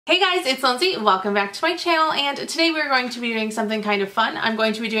Hey guys, it's Lindsay. Welcome back to my channel, and today we're going to be doing something kind of fun. I'm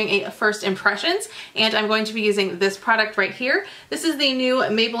going to be doing a first impressions, and I'm going to be using this product right here. This is the new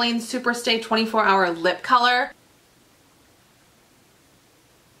Maybelline SuperStay 24-Hour Lip Color.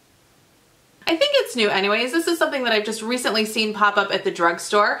 I think it's new anyways. This is something that I've just recently seen pop up at the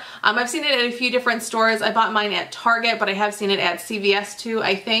drugstore. I've seen it at a few different stores. I bought mine at Target, but I have seen it at CVS too,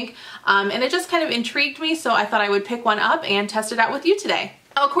 I think. And it just kind of intrigued me, so I thought I would pick one up and test it out with you today.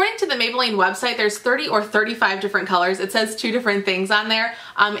 According to the Maybelline website, there's 30 or 35 different colors. It says 2 different things on there.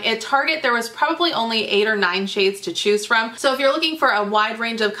 At Target, there was probably only 8 or 9 shades to choose from. So if you're looking for a wide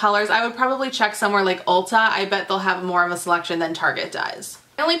range of colors, I would probably check somewhere like Ulta. I bet they'll have more of a selection than Target does.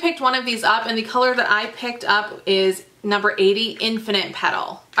 I only picked one of these up, and the color that I picked up is number 80, Infinite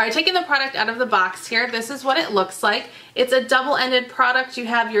Petal. Alright, taking the product out of the box here, this is what it looks like. It's a double-ended product. You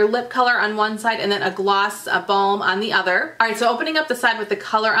have your lip color on one side and then a gloss, a balm on the other. Alright, so opening up the side with the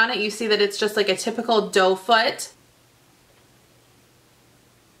color on it, you see that it's just like a typical doe foot.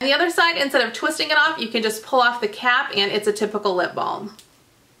 On the other side, instead of twisting it off, you can just pull off the cap and it's a typical lip balm.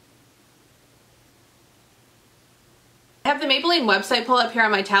 I have the Maybelline website pulled up here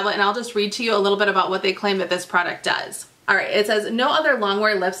on my tablet, and I'll just read to you a little bit about what they claim that this product does. Alright, it says, no other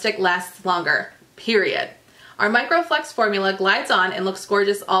longwear lipstick lasts longer, period. Our Microflex formula glides on and looks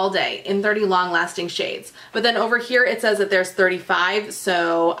gorgeous all day in 30 long-lasting shades. But then over here it says that there's 35,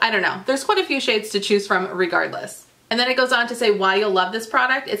 so I don't know. There's quite a few shades to choose from regardless. And then it goes on to say why you'll love this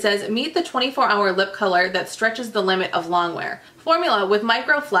product. It says, meet the 24-hour lip color that stretches the limit of longwear. Formula with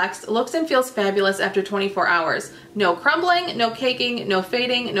Microflex looks and feels fabulous after 24 hours. No crumbling, no caking, no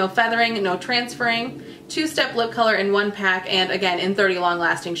fading, no feathering, no transferring. 2-step lip color in one pack, and again in 30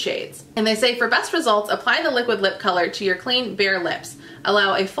 long-lasting shades. And they say for best results, apply the liquid lip color to your clean, bare lips.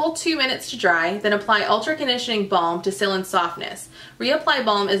 Allow a full 2 minutes to dry, then apply ultra conditioning balm to seal in softness. Reapply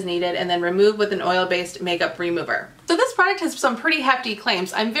balm as needed, and then remove with an oil-based makeup remover. So this product has some pretty hefty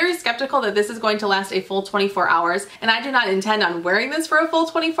claims. I'm very skeptical that this is going to last a full 24 hours, and I do not intend on wearing this for a full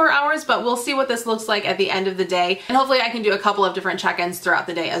 24 hours, but we'll see what this looks like at the end of the day. And hopefully I can do a couple of different check-ins throughout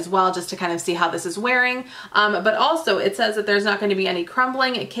the day as well, just to kind of see how this is wearing. But also it says that there's not going to be any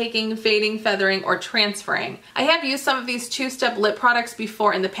crumbling, caking, fading, feathering, or transferring. I have used some of these 2-step lip products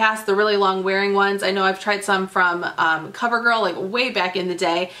before in the past, the really long wearing ones. I know I've tried some from CoverGirl like way back in the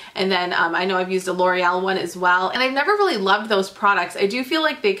day, and then I know I've used a L'Oreal one as well, and I've never really loved those products. I do feel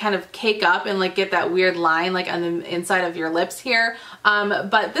like they kind of cake up and like get that weird line like on the inside of your lips here.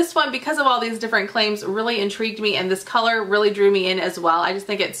 But this one, because of all these different claims, really intrigued me, and this color really drew me in as well. I just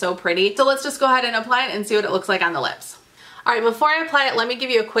think it's so pretty. So let's just go ahead and apply it and see what it looks like on the lips. Alright, before I apply it, let me give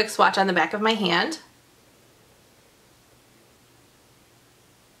you a quick swatch on the back of my hand.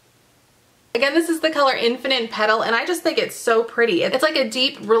 Again, this is the color Infinite Petal, and I just think it's so pretty. It's like a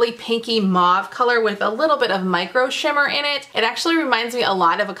deep, really pinky mauve color with a little bit of micro shimmer in it. It actually reminds me a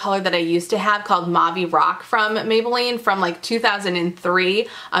lot of a color that I used to have called Mauve Rock from Maybelline from like 2003.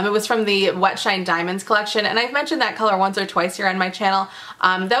 It was from the Wet Shine Diamonds collection, and I've mentioned that color once or twice here on my channel.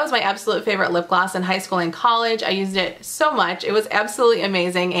 That was my absolute favorite lip gloss in high school and college. I used it so much. It was absolutely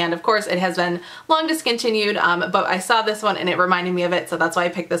amazing, and of course it has been long discontinued, but I saw this one and it reminded me of it, so that's why I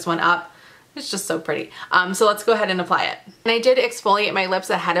picked this one up. It's just so pretty. So let's go ahead and apply it. And I did exfoliate my lips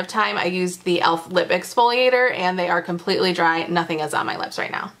ahead of time. I used the e.l.f. lip exfoliator, and they are completely dry. Nothing is on my lips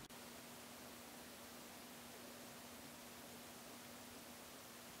right now.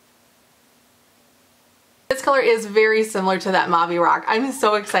 This color is very similar to that Mauve Rock. I'm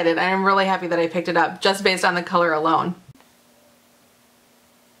so excited, and I'm really happy that I picked it up just based on the color alone.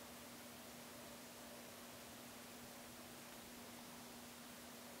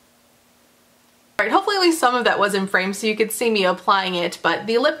 Alright, hopefully at least some of that was in frame so you could see me applying it, but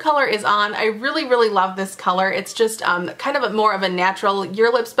the lip color is on. I really, really love this color. It's just kind of more of a natural,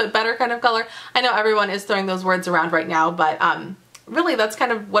 your lips but better kind of color. I know everyone is throwing those words around right now, but really that's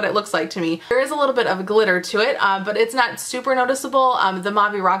kind of what it looks like to me. There is a little bit of glitter to it, but it's not super noticeable. The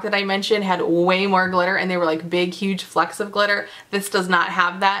Mauve Rock that I mentioned had way more glitter, and they were like big, huge flecks of glitter. This does not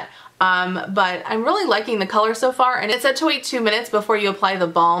have that. But I'm really liking the color so far, and it said to wait 2 minutes before you apply the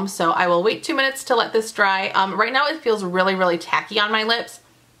balm, so I will wait 2 minutes to let this dry. Right now it feels really, really tacky on my lips.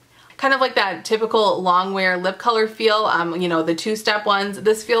 Kind of like that typical long wear lip color feel, you know, the 2-step ones.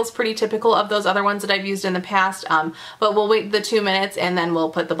 This feels pretty typical of those other ones that I've used in the past, but we'll wait the 2 minutes and then we'll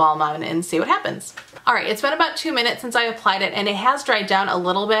put the balm on and see what happens. Alright, it's been about 2 minutes since I applied it, and it has dried down a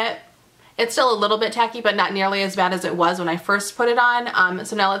little bit. It's still a little bit tacky, but not nearly as bad as it was when I first put it on.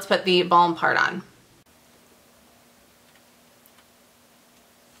 So now let's put the balm part on.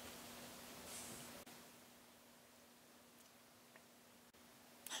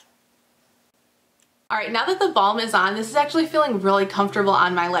 Alright, now that the balm is on, this is actually feeling really comfortable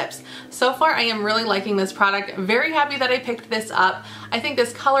on my lips. So far, I am really liking this product. Very happy that I picked this up. I think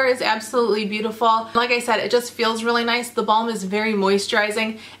this color is absolutely beautiful. Like I said, it just feels really nice. The balm is very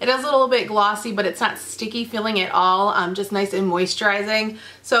moisturizing. It is a little bit glossy, but it's not sticky feeling at all. Just nice and moisturizing.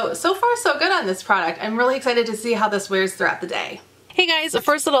 So far so good on this product. I'm really excited to see how this wears throughout the day. Hey guys,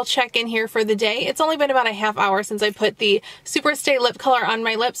 first little check-in here for the day. It's only been about a half hour since I put the SuperStay lip color on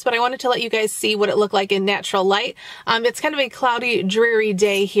my lips, but I wanted to let you guys see what it looked like in natural light. It's kind of a cloudy, dreary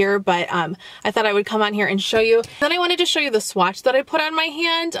day here, but I thought I would come on here and show you. Then I wanted to show you the swatch that I put on my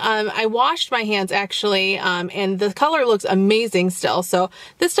hand. I washed my hands actually, and the color looks amazing still, so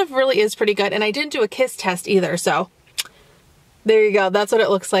this stuff really is pretty good, and I didn't do a kiss test either, so there you go. That's what it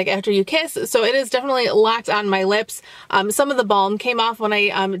looks like after you kiss. So it is definitely locked on my lips. Some of the balm came off when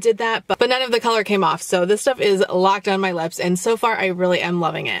I did that, but none of the color came off. So this stuff is locked on my lips, and so far I really am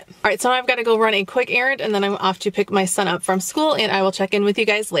loving it. All right, so now I've got to go run a quick errand, and then I'm off to pick my son up from school, and I will check in with you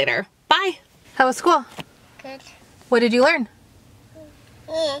guys later. Bye! How was school? Good. What did you learn?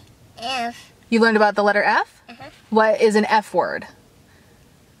 F. You learned about the letter F? What is an F word?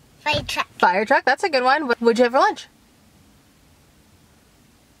 Fire truck. Fire truck, that's a good one. What'd you have for lunch?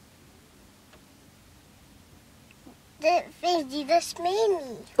 The things you just made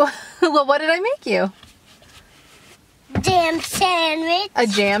me. Well, what did I make you? Jam sandwich. A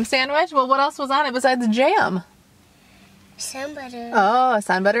jam sandwich? Well, what else was on it besides jam? Sun butter. Oh,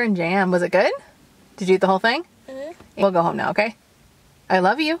 sun butter and jam. Was it good? Did you eat the whole thing? We'll go home now, okay? I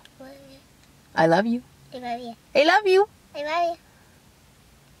love you. I love you. I love you. I love you. I love you.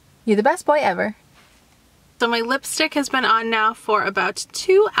 You're the best boy ever. So my lipstick has been on now for about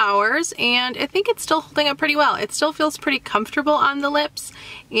 2 hours, and I think it's still holding up pretty well. It still feels pretty comfortable on the lips,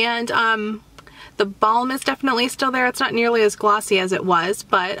 and the balm is definitely still there. It's not nearly as glossy as it was,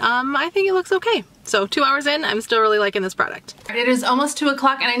 but I think it looks okay. So 2 hours in, I'm still really liking this product. It is almost 2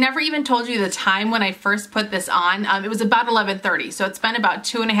 o'clock, and I never even told you the time when I first put this on. It was about 11:30, so it's been about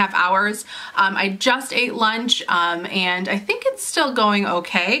 2.5 hours. I just ate lunch, and I think it's still going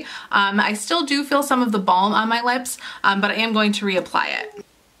okay. I still do feel some of the balm on my lips, but I am going to reapply it.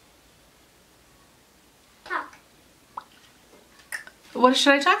 Talk. What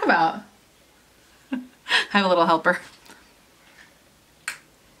should I talk about? I have a little helper.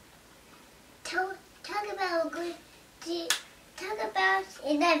 Talk about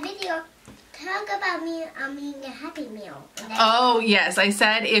in that video. Talk about me. I'm eating a Happy Meal. Oh yes, I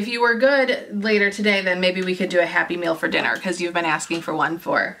said if you were good later today, then maybe we could do a Happy Meal for dinner, because you've been asking for one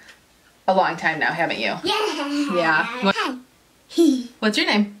for a long time now, haven't you? Yeah. Yeah. What's your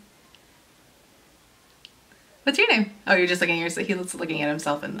name? What's your name? Oh, you're just looking at he's looking at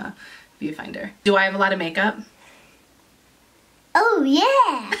himself in the viewfinder. Do I have a lot of makeup? Oh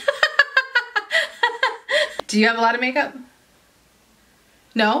yeah. Do you have a lot of makeup?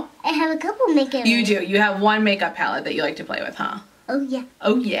 No? I have a couple makeup. You do. You have one makeup palette that you like to play with, huh? Oh yeah.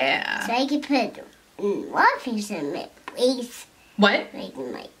 Oh yeah. So I can put a lot of things in my face. What? Like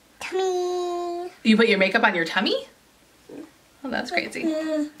in my tummy. You put your makeup on your tummy? Oh, that's crazy.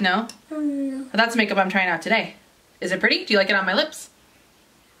 No? Well, that's makeup I'm trying out today. Is it pretty? Do you like it on my lips?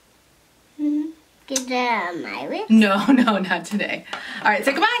 Get that on my lips? No, no, not today. All right,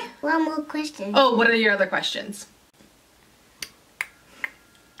 say goodbye. One more question. Oh, what are your other questions?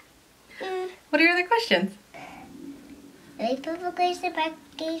 What are your other questions? Are they purple grapes and black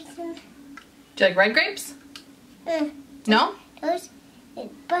grapes? Do you like red grapes? No? Those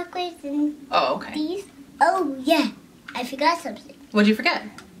black grapes and Oh, okay. these? Oh, yeah. I forgot something. What'd you forget?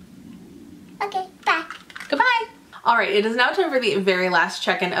 Okay, bye. Goodbye. All right, it is now time for the very last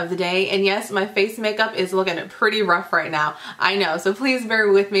check-in of the day, and yes, my face makeup is looking pretty rough right now. I know, so please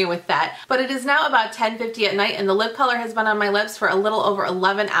bear with me with that. But it is now about 10:50 at night, and the lip color has been on my lips for a little over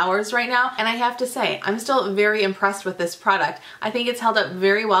 11 hours right now, and I have to say, I'm still very impressed with this product. I think it's held up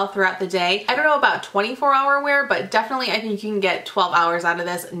very well throughout the day. I don't know about 24-hour wear, but definitely I think you can get 12 hours out of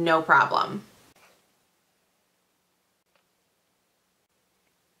this, no problem.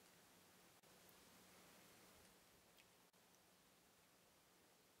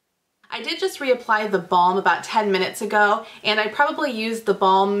 I did just reapply the balm about 10 minutes ago, and I probably used the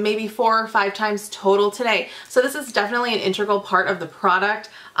balm maybe 4 or 5 times total today. So this is definitely an integral part of the product.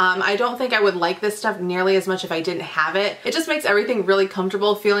 I don't think I would like this stuff nearly as much if I didn't have it. It just makes everything really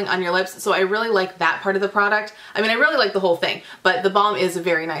comfortable feeling on your lips, so I really like that part of the product. I mean, I really like the whole thing, but the balm is a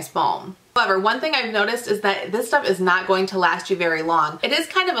very nice balm. However, one thing I've noticed is that this stuff is not going to last you very long. It is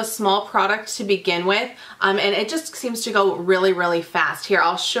kind of a small product to begin with, and it just seems to go really, really fast. Here,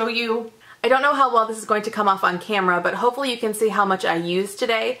 I'll show you. I don't know how well this is going to come off on camera, but hopefully you can see how much I used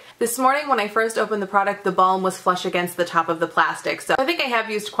today. This morning when I first opened the product, the balm was flush against the top of the plastic, so I think I have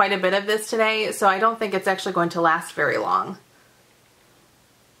used quite a bit of this today, so I don't think it's actually going to last very long.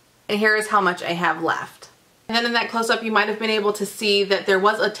 And here is how much I have left. And then in that close-up you might have been able to see that there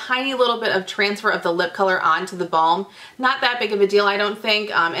was a tiny little bit of transfer of the lip color onto the balm. Not that big of a deal, I don't think,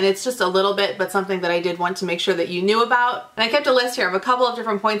 and it's just a little bit, but something that I did want to make sure that you knew about. And I kept a list here of a couple of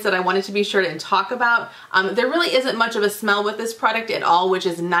different points that I wanted to be sure to talk about. There really isn't much of a smell with this product at all, which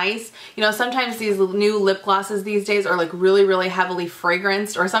is nice. You know, sometimes these new lip glosses these days are like really heavily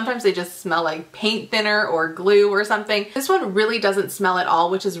fragranced, or sometimes they just smell like paint thinner or glue or something. This one really doesn't smell at all,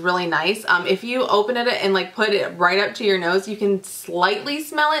 which is really nice. If you open it and like put it right up to your nose, you can slightly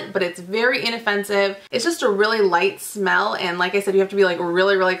smell it, but it's very inoffensive. It's just a really light smell, and like I said, you have to be like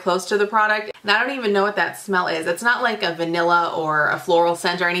really close to the product. And I don't even know what that smell is. It's not like a vanilla or a floral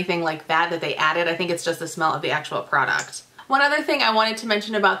scent or anything like that that they added. I think it's just the smell of the actual product. One other thing I wanted to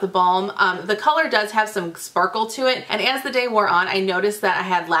mention about the balm, the color does have some sparkle to it, and as the day wore on I noticed that I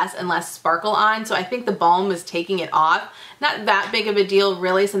had less and less sparkle on, so I think the balm was taking it off. Not that big of a deal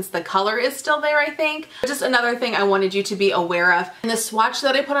really, since the color is still there, I think. But just another thing I wanted you to be aware of. And the swatch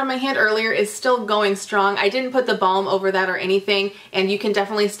that I put on my hand earlier is still going strong. I didn't put the balm over that or anything, and you can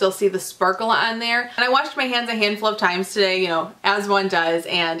definitely still see the sparkle on there. And I washed my hands a handful of times today, you know, as one does,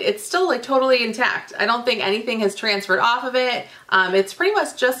 and it's still like totally intact. I don't think anything has transferred off of it. It's pretty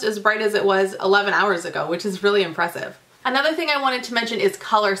much just as bright as it was 11 hours ago, which is really impressive. Another thing I wanted to mention is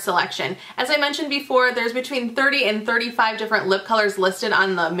color selection. As I mentioned before, there's between 30 and 35 different lip colors listed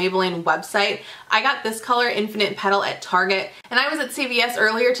on the Maybelline website. I got this color, Infinite Petal, at Target, and I was at CVS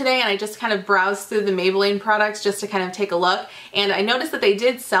earlier today and I just kind of browsed through the Maybelline products just to kind of take a look, and I noticed that they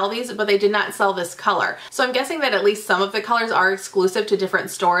did sell these, but they did not sell this color. So I'm guessing that at least some of the colors are exclusive to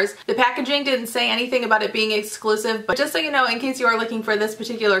different stores. The packaging didn't say anything about it being exclusive, but just so you know, in case you are looking for this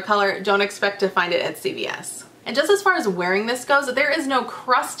particular color, don't expect to find it at CVS. And just as far as wearing this goes, there is no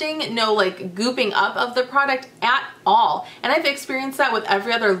crusting, no like gooping up of the product at all. And I've experienced that with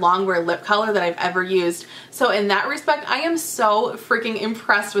every other longwear lip color that I've ever used. So in that respect, I am so freaking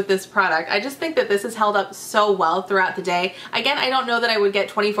impressed with this product. I just think that this has held up so well throughout the day. Again, I don't know that I would get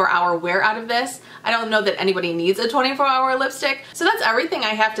 24-hour wear out of this. I don't know that anybody needs a 24-hour lipstick. So that's everything I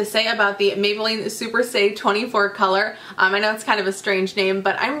have to say about the Maybelline SuperStay 24 color. I know it's kind of a strange name,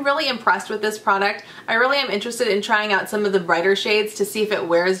 but I'm really impressed with this product. I really am interested in trying out some of the brighter shades to see if it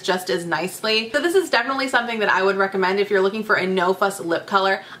wears just as nicely. So this is definitely something that I would recommend if you're looking for a no-fuss lip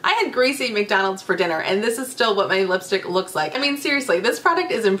color. I had greasy McDonald's for dinner, and this is still what my lipstick looks like. I mean, seriously, this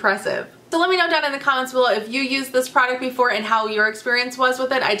product is impressive. So let me know down in the comments below if you used this product before and how your experience was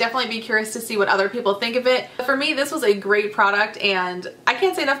with it. I'd definitely be curious to see what other people think of it. But for me, this was a great product and I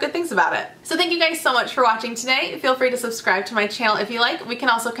can't say enough good things about it. So thank you guys so much for watching today. Feel free to subscribe to my channel if you like. We can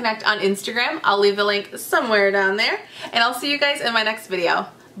also connect on Instagram. I'll leave the link somewhere down there. And I'll see you guys in my next video.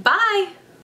 Bye!